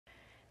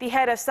The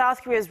head of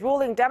South Korea's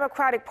ruling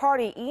Democratic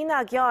Party, Lee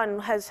Nak-yon,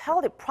 has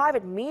held a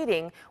private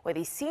meeting with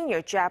a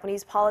senior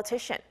Japanese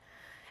politician.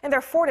 In their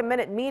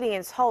 40-minute meeting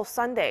in Seoul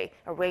Sunday,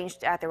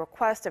 arranged at the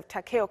request of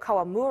Takeo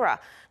Kawamura,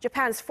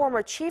 Japan's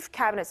former chief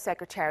cabinet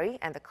secretary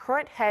and the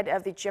current head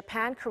of the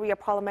Japan-Korea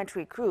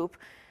parliamentary group,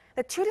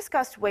 the two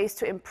discussed ways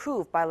to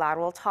improve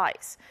bilateral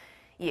ties.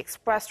 He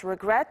expressed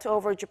regret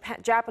over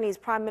Japanese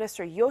Prime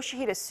Minister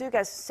Yoshihide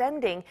Suga's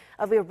sending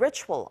of a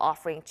ritual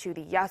offering to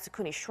the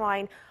Yasukuni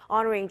Shrine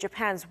honoring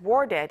Japan's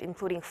war dead,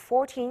 including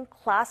 14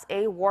 Class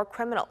A war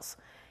criminals.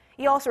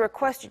 He also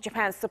requested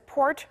Japan's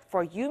support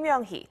for Yoo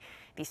Myung-hee,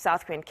 the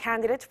South Korean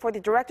candidate for the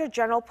Director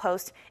General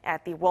post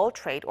at the World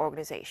Trade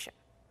Organization.